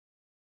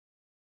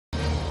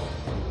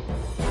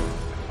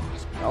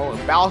Oh,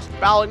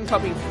 ball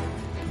incoming.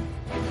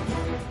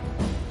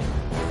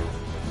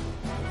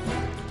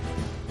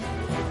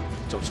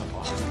 Don't jump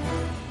off.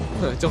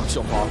 Don't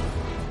jump off.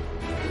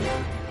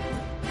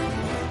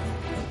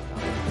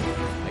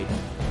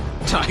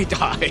 I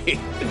die.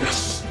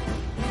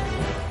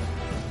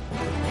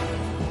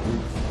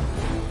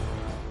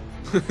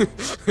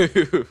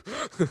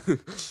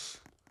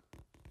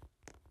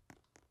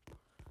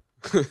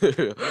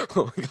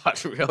 Oh my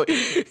gosh, really?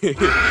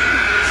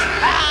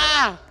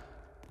 Ah!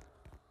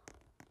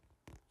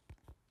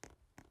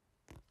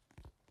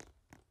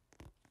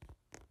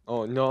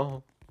 Oh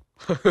no.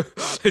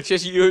 It's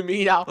just you and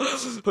me now.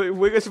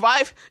 We're gonna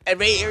survive and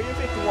raid Area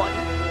 51.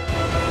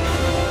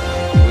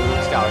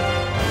 Scout.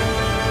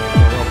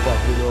 Oh fuck,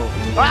 we go.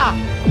 Ah!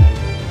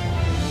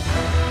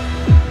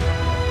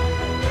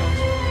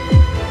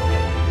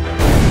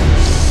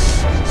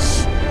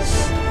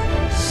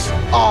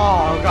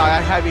 Oh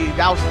god,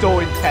 that was so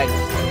intense.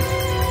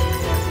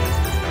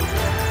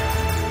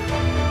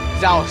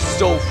 That was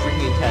so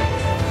freaking intense.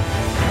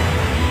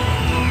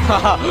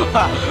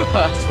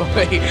 That's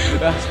funny.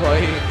 That's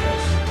funny.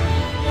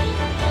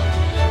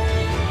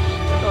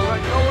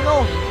 No.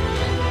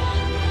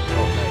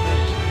 Okay.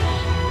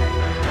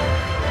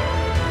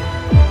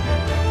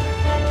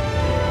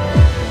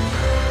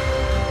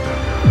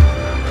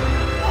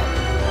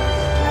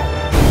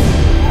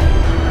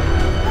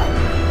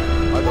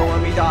 I don't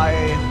want me to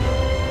die.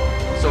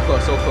 So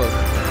close. I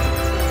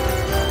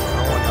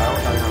don't want to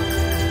die now.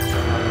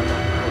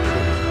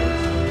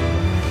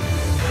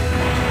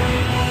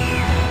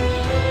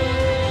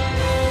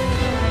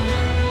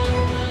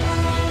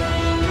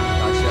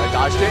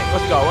 Dodged it.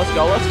 Let's go.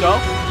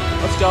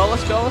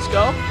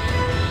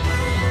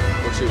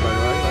 Oh shoot, run.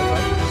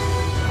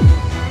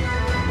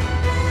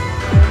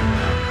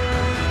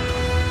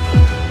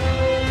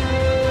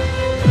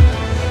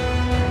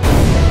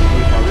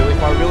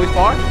 Really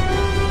far.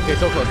 Okay,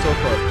 so close.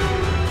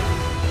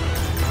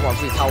 Come on,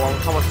 please. How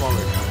much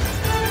longer?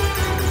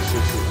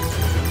 Shoot.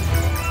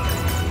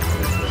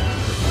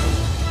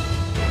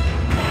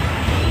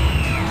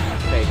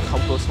 Okay,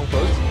 come close.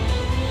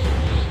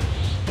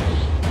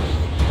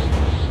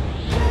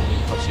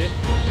 Oh shit.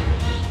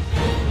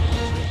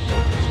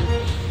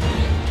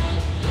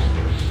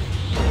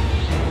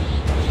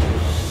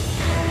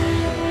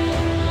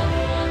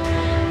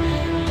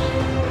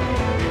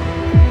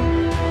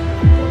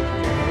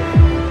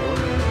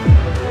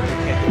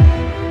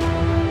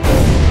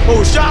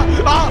 Oh shot!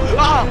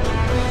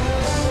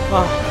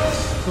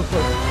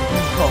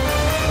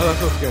 That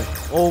feels good.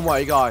 Oh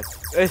my god.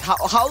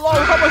 How long?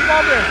 How much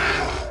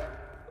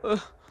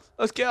longer?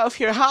 Let's get off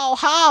here. How?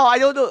 I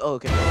don't know. Oh,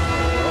 okay.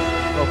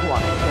 Oh, come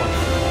on.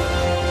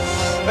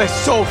 It's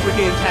so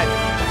freaking intense.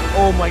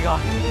 Oh my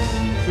god.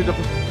 Through the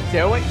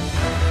stairway?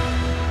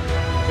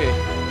 Okay.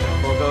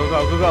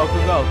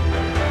 Go.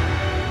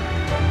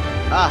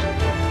 Ah.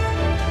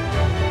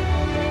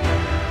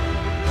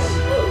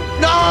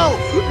 No!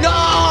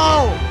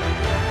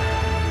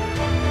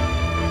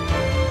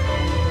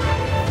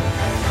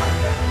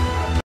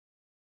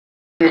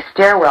 New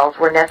stairwells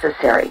were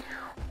necessary.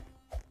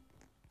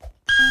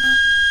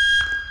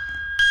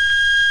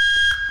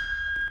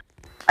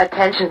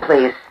 Attention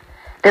please.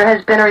 There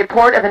has been a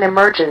report of an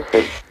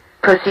emergency.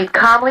 Proceed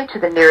calmly to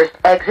the nearest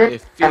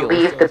exit and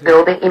leave the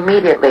building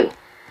immediately.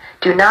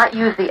 Do not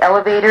use the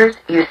elevators.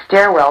 Use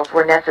stairwells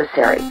where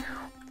necessary.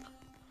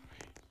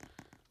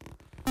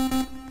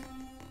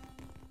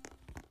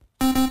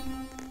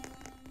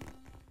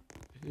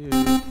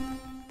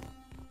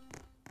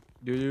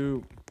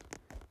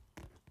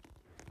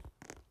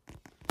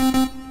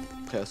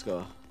 Okay, let's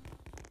go.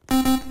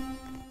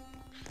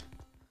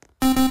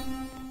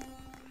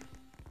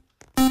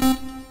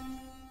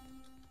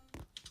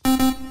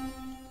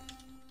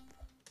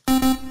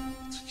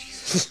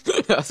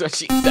 That's what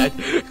she said.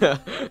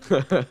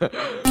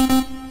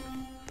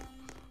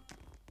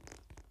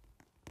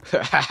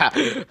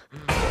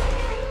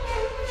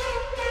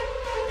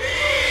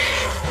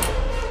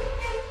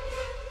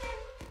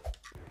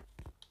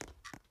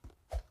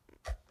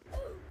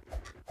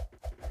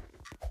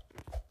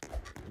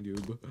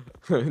 Noob.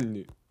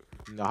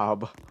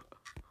 Knob.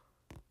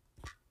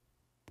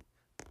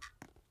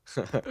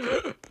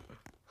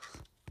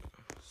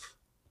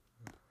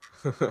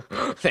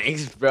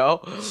 Thanks,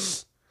 bro.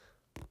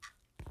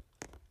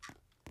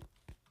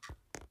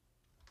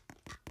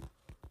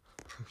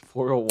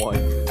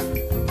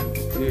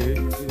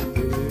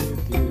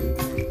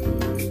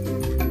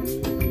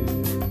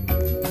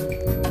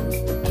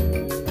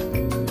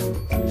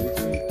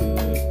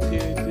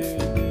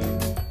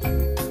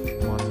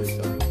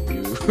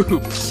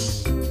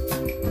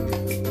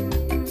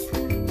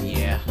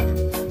 Yeah.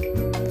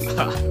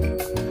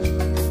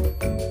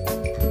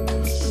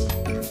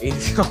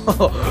 It's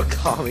all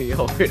call me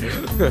over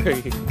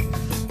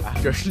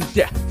after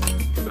death.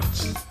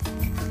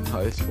 Oh,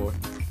 it's for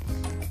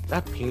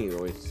that painting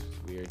always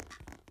weird.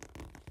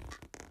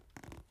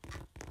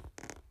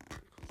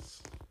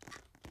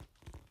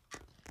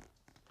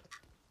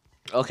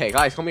 Okay,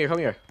 guys, come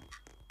here.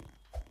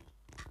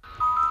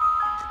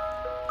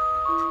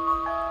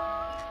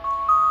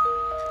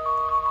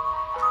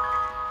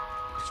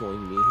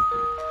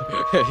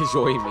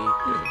 Join me.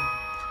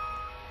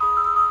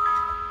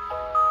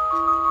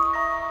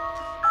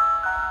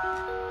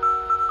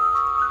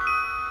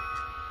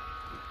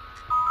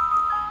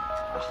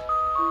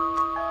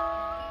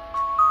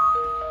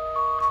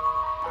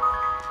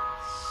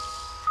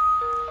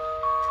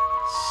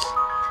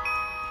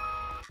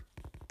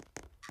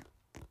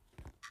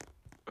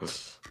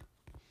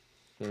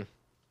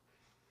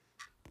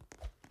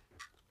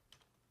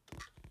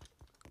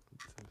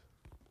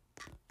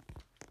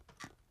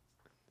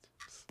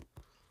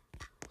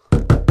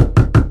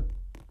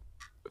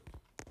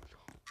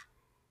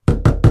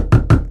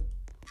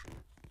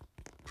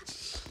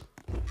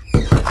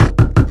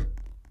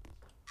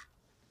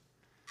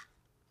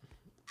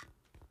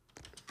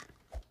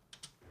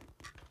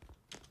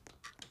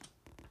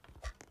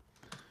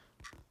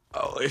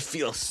 Oh, it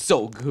feels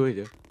so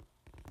good.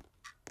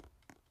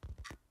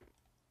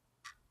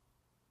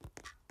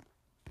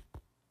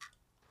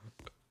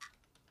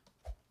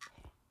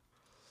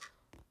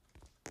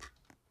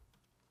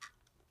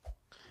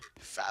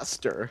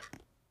 Faster.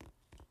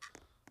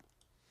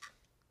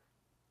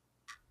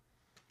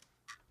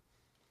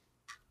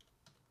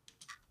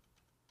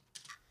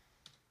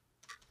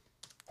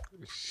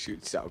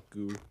 Shoots out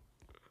goo.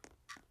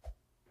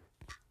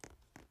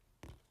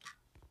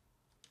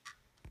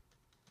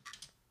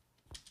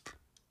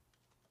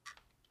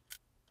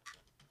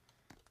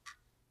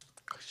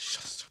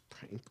 Just a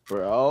prank,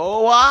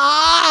 bro.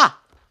 Ah!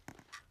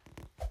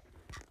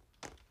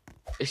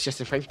 It's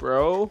just a prank,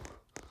 bro.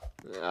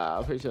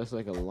 I'm pretty sure it's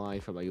like a line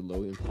from like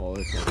Logan Paul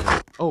or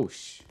something. Oh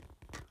sh.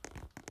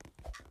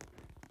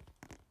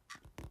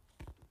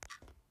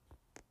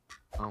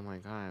 Oh my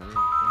god.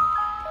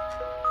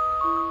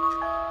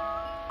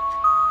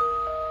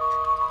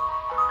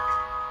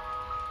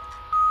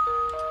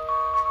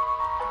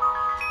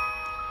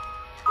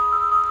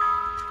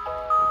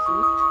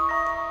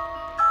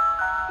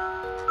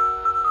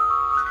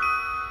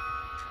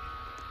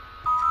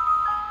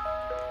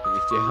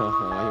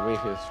 You wait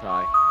for this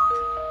try.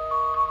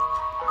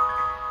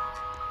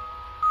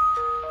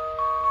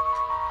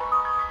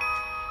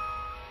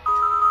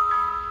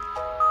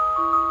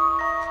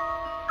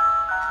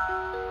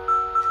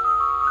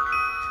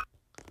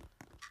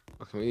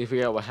 Okay, we need to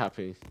figure out what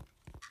happened.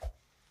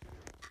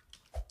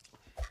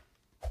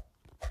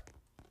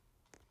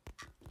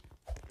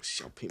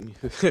 Shopping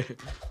music.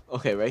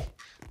 Okay, ready?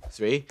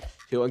 3,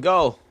 2, 1,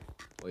 go!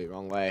 Wait,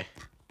 wrong way.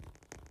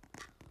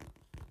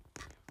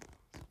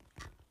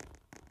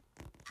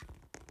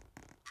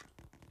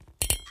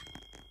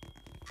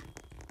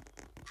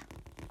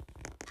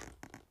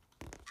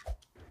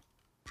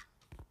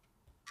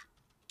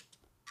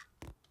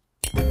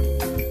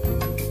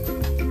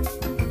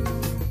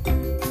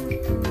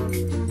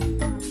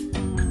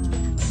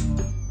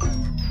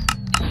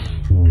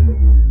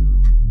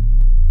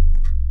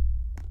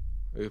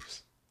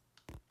 Oops.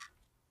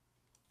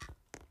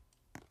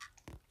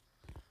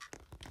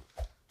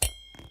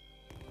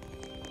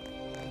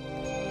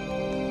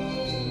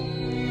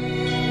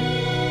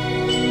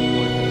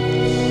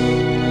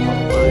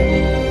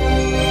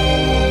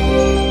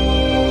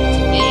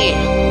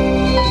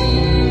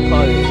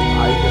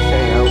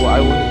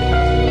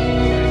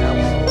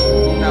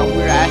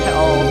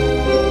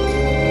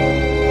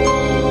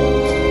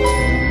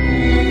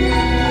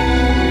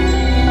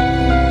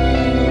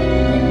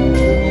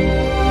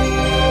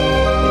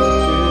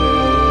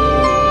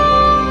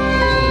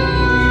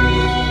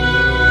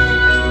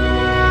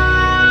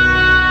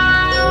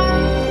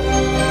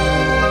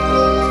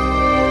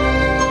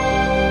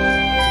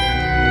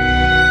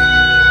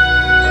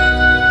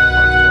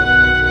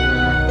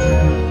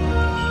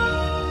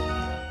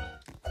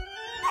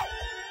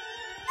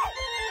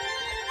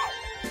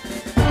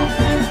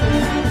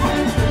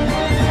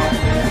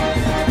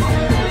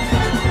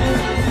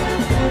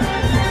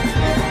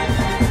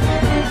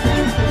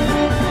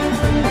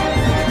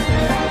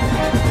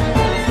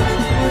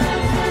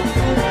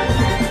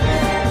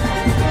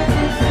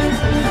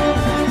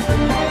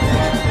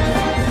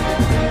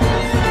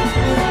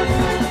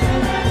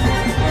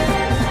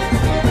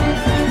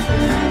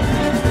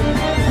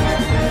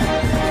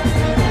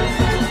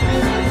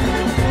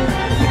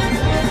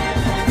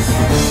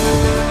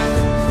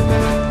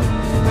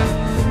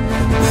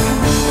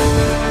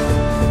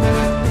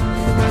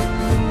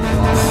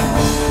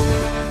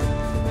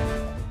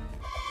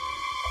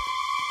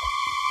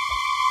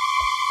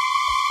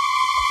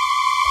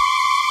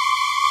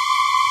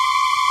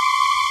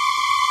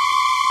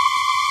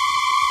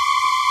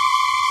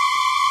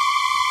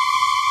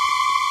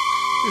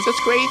 That's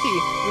crazy.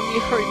 We need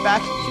to hurry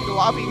back to the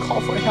lobby and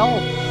call for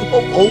help.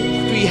 Oh,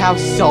 do we have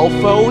cell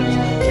phones?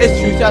 It's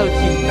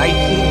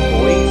 2019,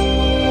 boys.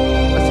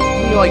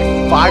 That's like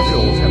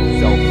 5-year-olds have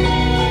cell phones.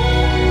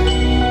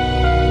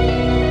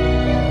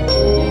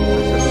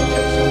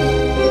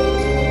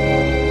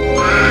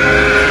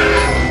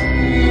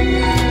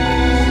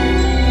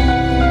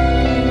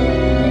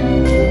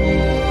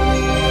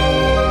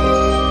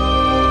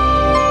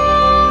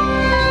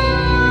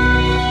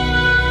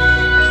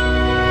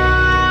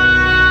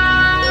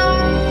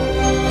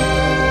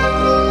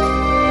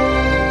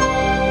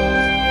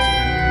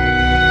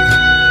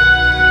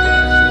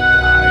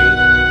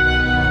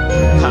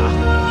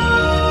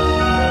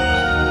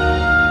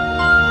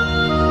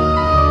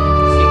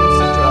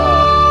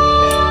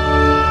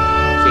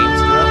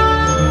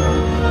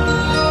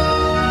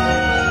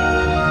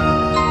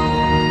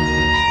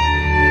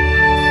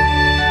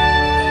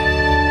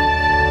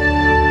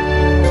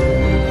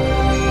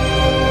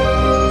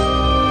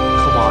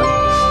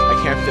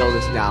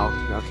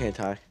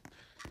 can't I?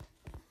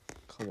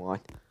 Come on.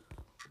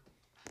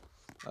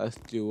 Let's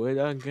do it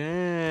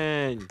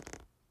again.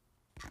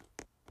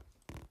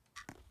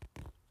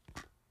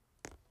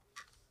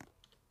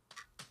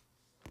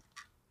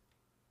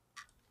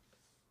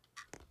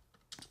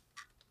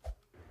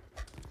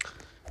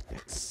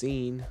 Next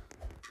scene.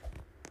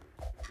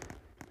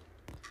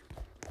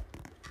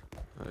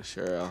 Oh,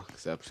 sure, I'll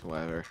accept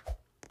whatever.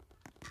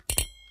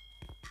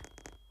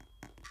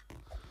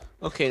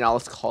 Okay, now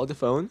let's call the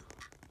phone.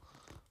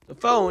 The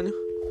phone.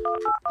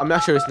 I'm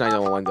not sure it's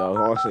 901 though.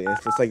 Honestly,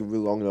 it's just like a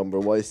really long number.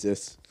 What is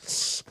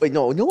this? Wait,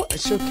 no, no. I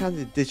should have counted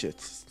the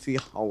digits. See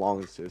how long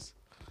this is.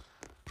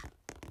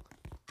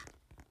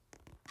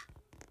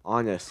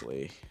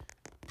 Honestly,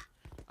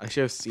 I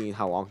should have seen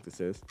how long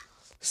this is.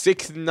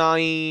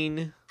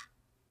 69.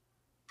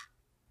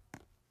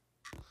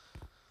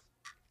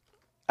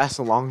 That's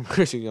a long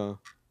version, yo.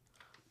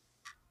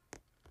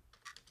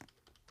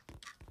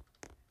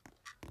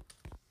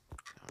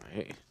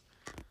 Alright.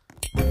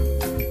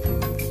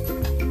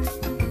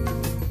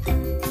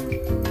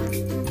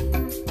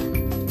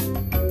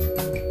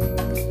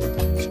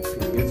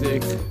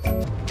 Music.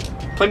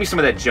 Play me some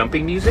of that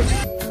jumping music.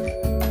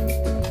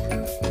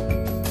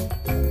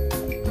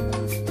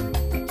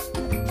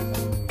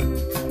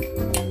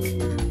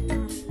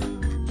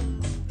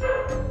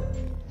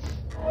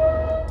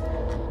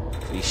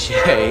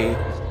 Cliche.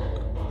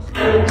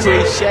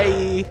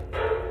 Cliche.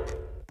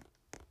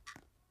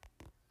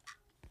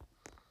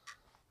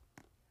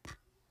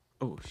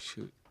 Oh,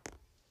 shoot.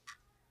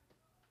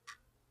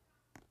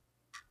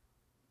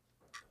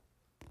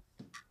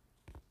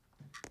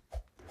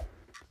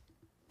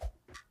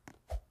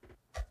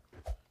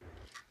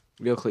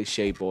 Real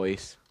cliche,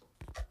 boys.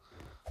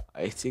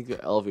 I think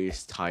the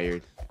elevator's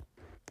tired.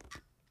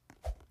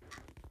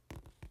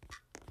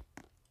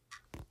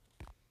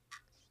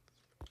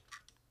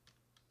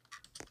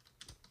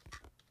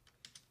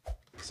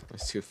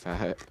 Someone's too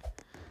fat.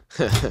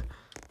 Come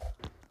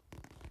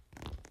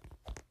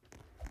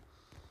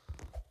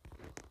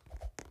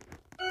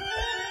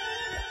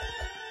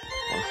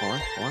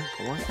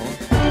on.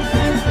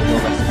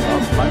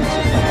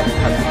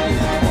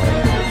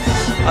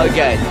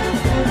 Again,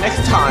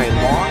 next time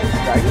on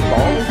Dragon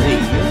Ball Z.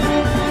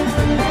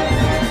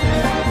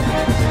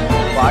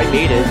 Well, I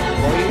made it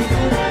for you.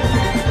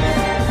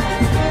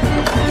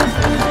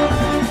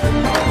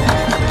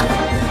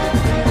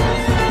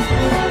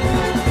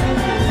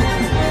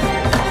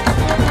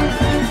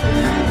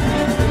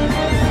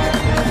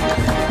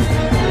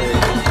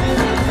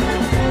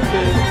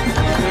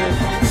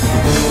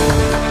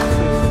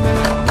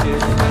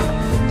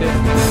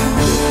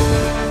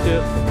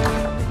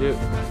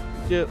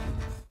 Yep.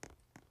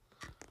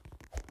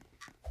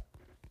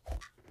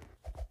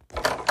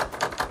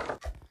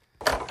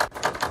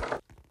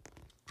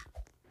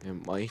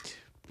 It might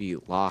be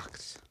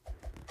locked.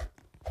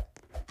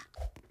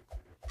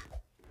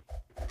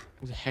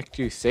 What the heck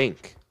do you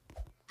think,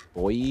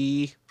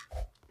 boy?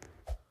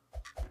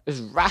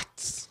 There's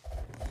rats.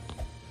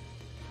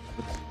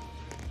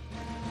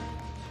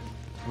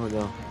 Oh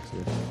no.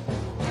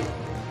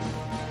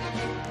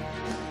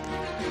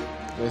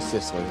 What's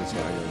this one? This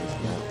one I know this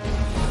now.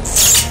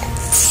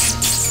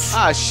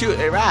 Ah, shoot,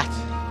 a rat!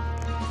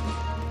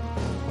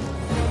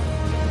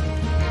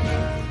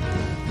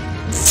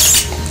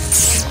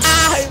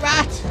 Ah, a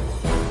rat!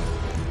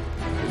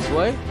 This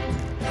way?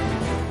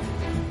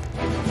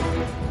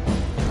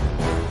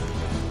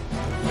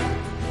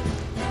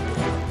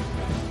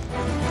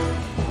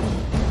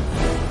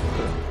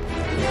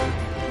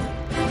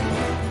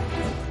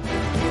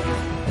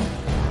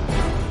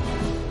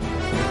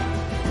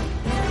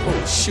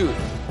 Oh, shoot.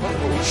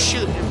 Oh,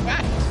 shoot, a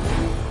rat!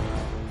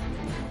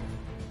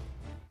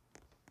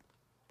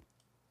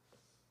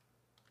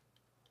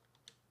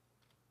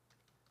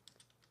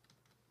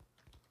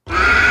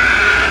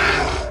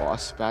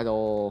 Boss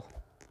battle.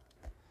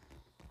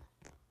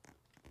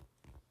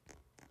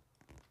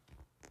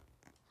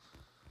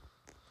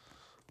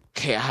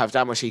 Okay, I have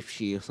that much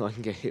HP, so I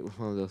can get hit with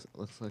one of those.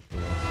 Looks like.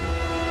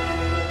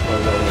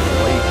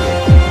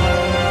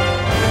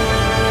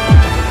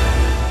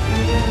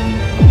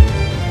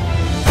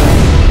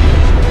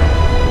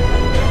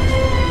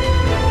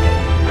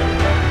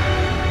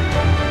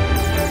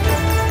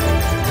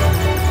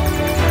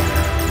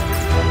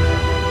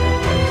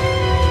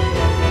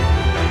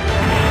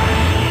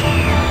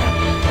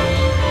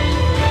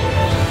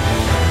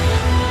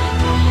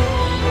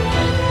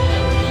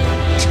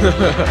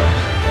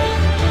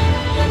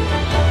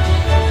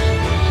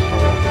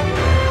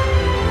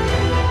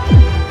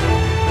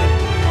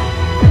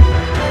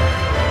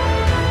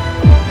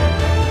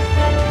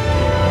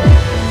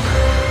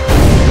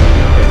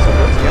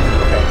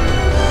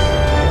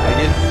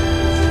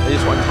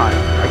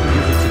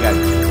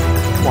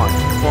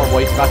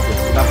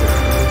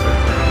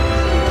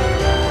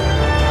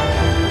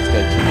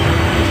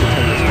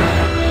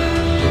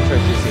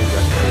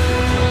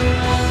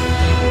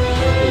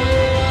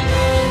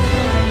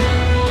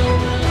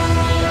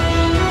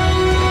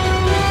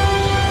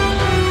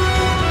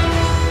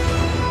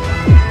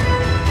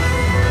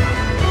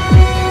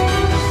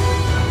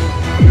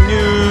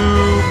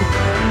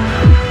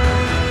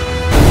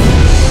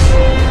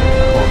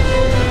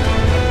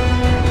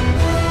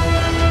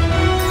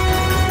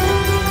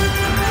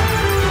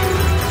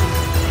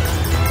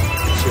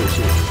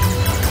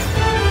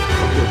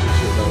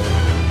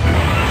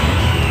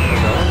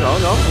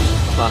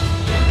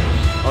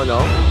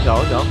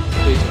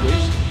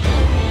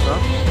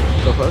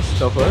 close,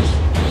 so close.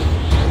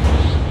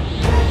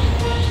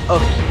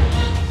 Okay.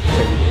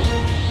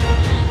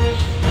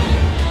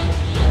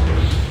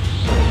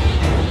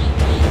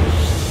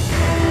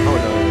 Oh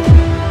no.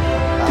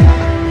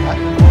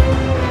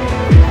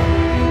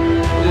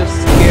 This is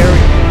scary.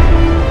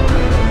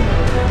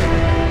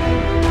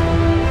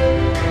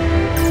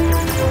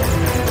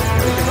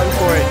 We can run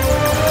for it.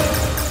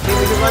 We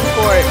can run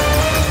for it.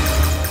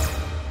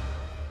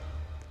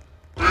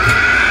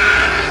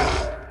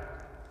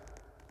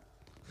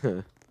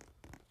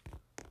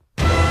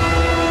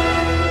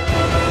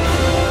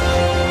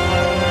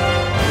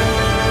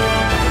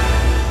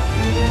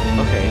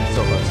 Okay,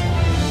 so close.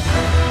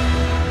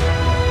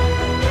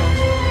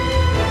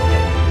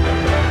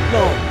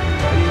 No,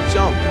 I didn't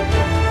jump.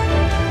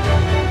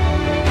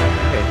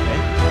 Okay, okay.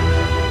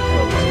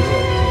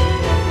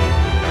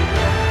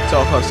 So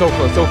close, so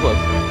close, so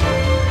close.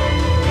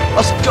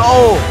 Let's go!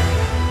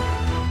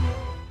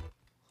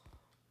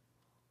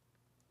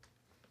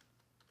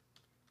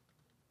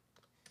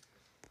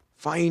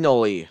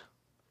 Finally.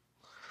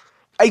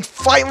 I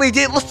finally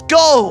did. Let's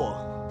go.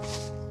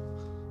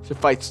 Should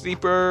fight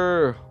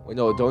sleeper. Wait,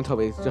 no, don't tell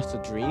me it's just a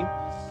dream.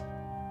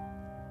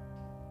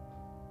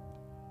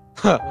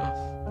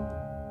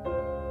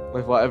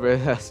 With whatever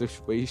that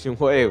situation.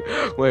 Wait,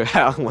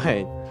 how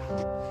when?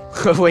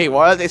 Wait,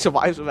 what? They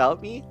survived without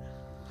me?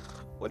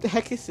 What the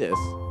heck is this?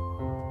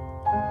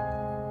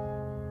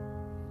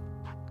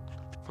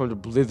 From the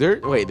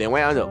blizzard? Wait, they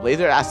went on the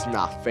blizzard? That's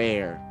not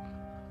fair.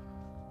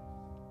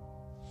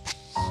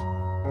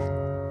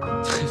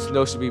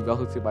 Snow should be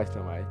melted by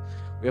sunrise.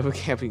 We have a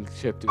camping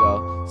trip to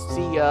go.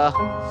 See ya.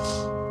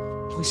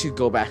 We should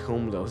go back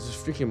home though. There's a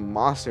freaking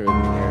monster in the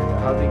area.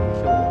 How they can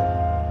kill them?